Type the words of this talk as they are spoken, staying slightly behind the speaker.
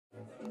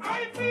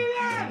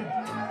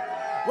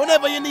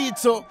Whenever you need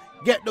to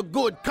get the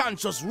good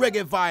conscious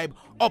reggae vibe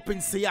up in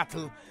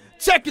Seattle,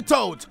 check it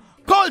out.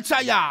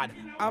 Culture Yard.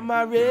 I'm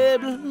a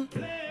rebel.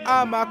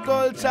 I'm a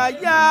Culture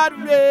Yard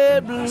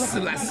rebel.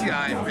 Celestia,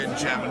 I've been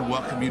jamming.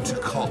 Welcome you to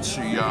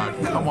Culture Yard.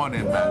 Come on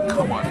in, man.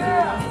 Come on in.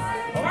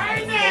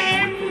 My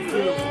name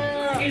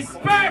is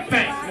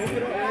Perfect.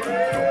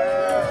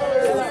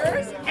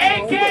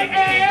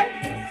 AKA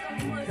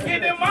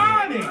in the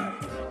morning.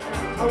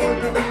 I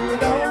want to be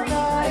all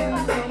night.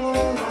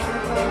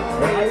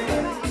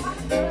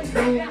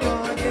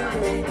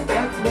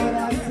 That's what I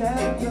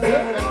said. Do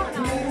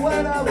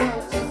what I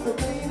want. Just to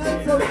be not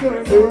so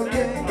good.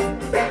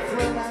 That's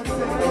what I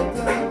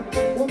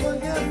said. Woman,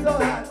 you're so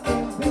hot.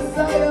 This I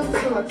am so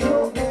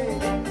true.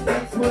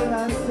 That's what I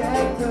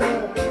said.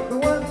 The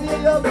one to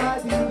your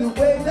body, the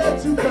way that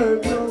you burn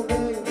your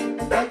way.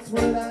 That's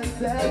what I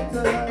said.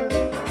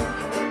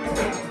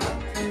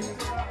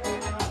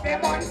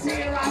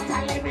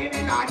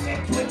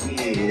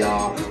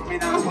 Me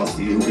now must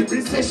deal with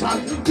recession.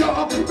 Yo,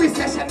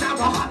 recession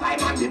never have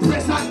I'm on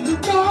depression.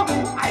 No,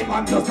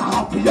 I'm just a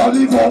happy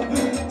live up.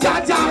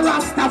 Jaja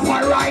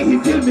Rastafari, he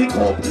fill me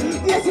up.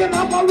 Yes, you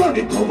know I'm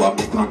running over,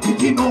 me can't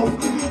get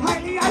enough.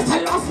 Highly as I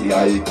lost here,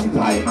 I keep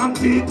time and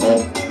feet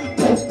up.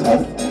 Tough,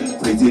 tough,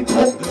 pretty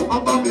tough.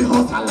 I'm on me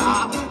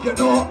hustler, you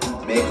know,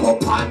 make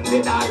up on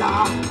the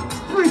dollar.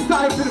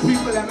 Freestyle to the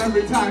people and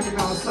every time you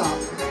don't stop.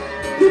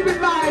 Keep it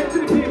live to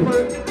the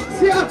people.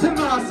 Seattle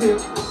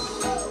massive.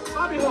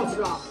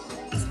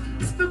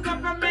 The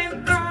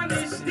government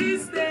garnish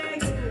these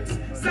days.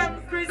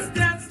 Some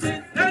Christians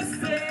did the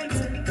same.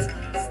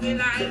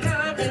 Still I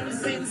love him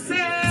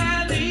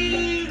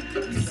sincerely.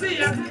 See a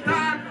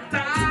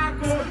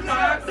taco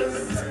box.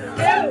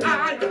 And I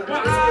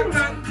walk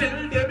and tell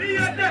them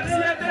you're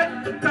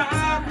the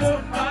taco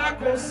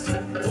box.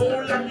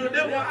 Oh, long you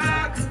the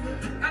walk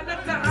and the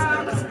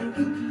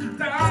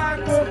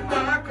taco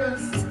box.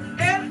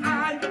 And I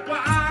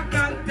walk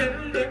and tell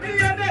them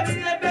you're the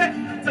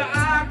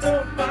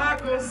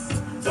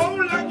so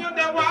long you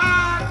the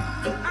walk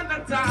and the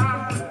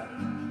talk.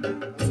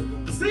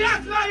 See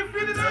that life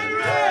in the night.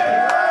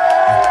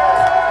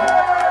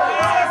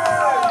 Yes.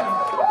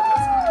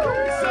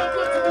 So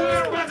good to be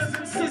here, brothers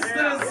and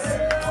sisters.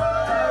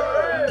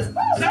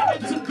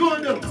 Jamming to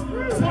good,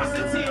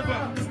 positive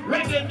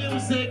reggae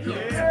music.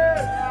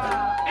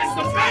 It's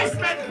the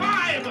basement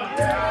vibe.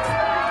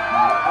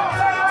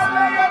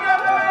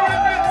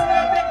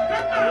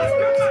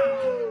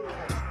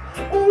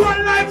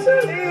 One life to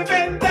live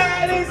and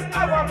that is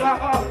our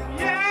love.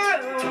 Yeah,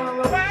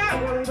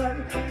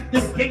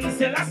 this King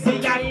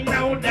Selassie, I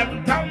know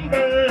them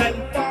tumble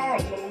and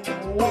fall.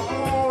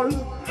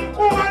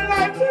 One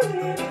life to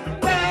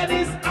live, that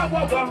is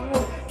our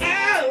love.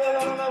 Yeah,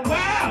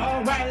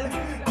 well,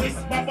 this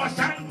Baba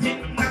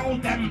chanting now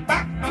them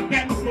back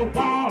against the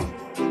wall.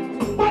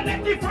 But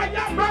let the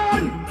fire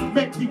burn,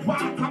 make the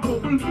water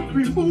bubble.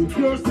 Remove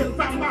yourself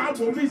from our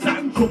worries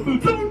and trouble.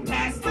 Don't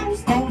pass those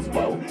stones,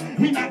 whoa.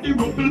 In at the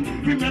rubble,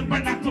 remember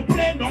not to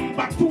play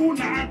number 2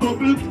 nor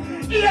double.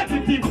 Here the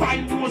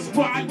divine was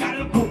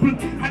royal couple,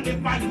 and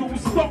if I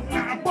lose stuff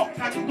now, buck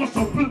and go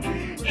shuffle.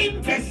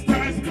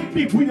 Investors,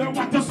 beware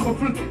what you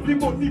shuffle. The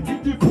money for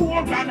the poor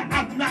and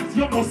have not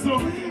your muscle.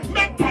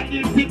 Make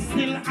politics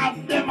still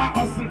have them a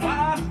hustle.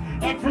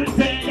 Every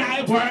day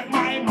I work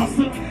my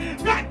muscle.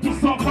 Got to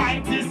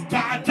survive this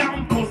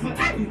goddamn puzzle.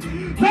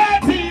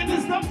 13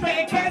 is the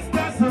fakest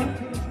dozen.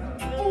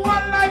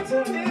 One life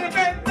to live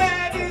and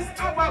that is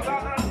our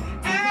God.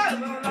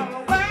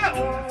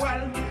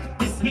 Well,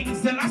 this King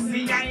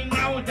Selassie, I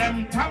know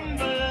them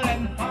tumble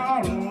and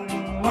fall.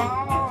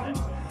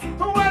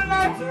 One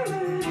life to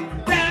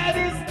live, that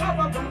is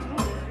our God.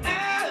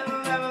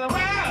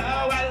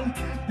 Well,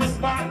 this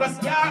man was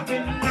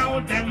yapping, now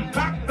them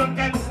back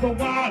against the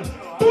wall.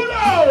 Pull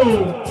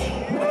out!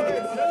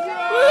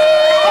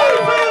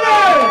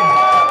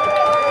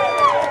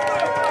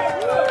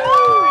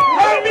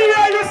 Let me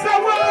hear you say,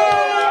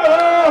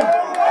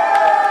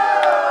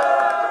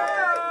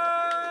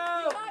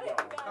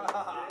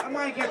 am I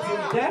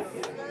getting deaf?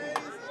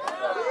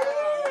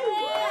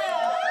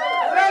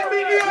 Let me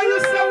hear you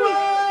say,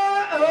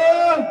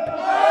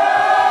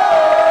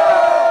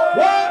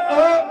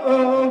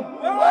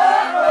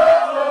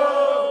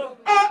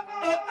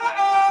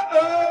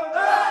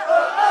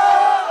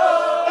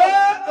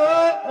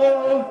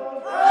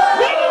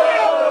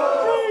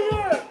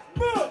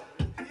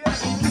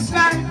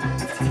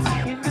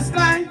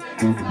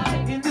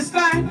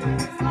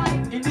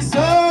 in this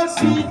old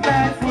sweet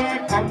life,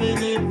 we're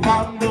coming in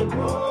from the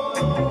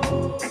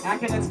world. I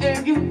cannot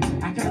hear you,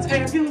 I cannot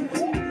hear you.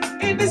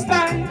 In this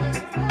life,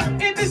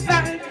 in this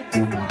life,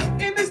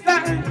 in this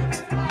life,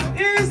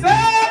 in this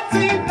old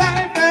sweet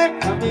life, we're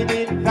coming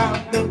in from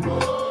the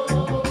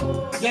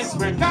world. Yes,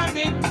 we're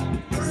coming.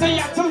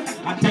 Seattle,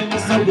 I tell you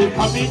so, we're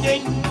coming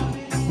in.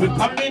 We're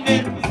coming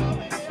in.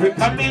 We're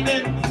coming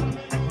in.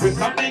 We're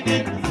coming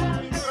in.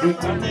 We're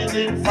coming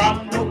in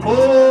from the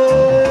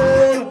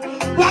world.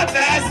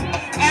 Brothers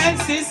and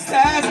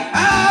sisters,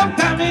 I'm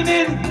coming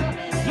in.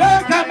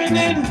 You're coming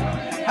in,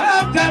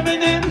 I'm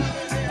coming in.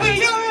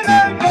 We all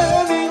are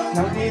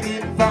coming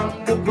in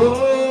from the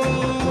goal.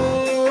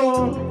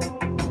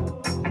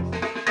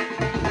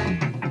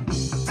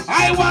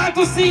 I want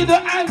to see the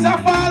hands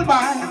of all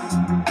my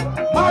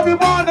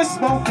marijuana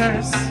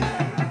smokers.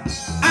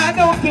 I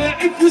don't care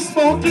if you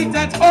smoke it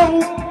at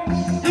home,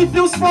 if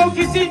you smoke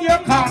it in your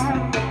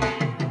car.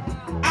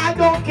 I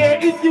don't care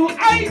if you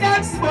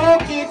either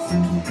smoke it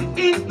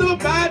in the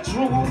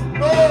bedroom.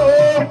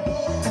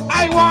 Oh,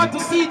 I want to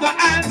see the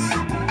hands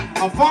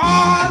of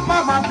all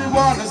my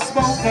marijuana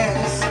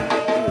smokers.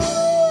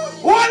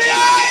 What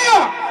are you?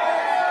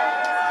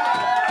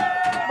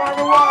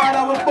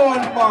 Marijuana was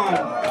born, man.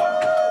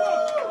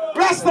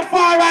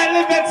 Rastafari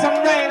living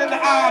some rain in the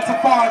heart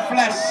of all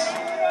flesh.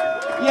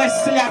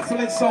 Yes, Seattle,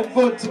 it's so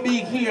good to be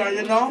here,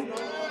 you know.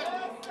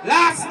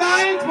 Last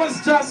night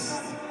was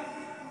just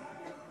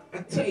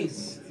a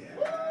taste.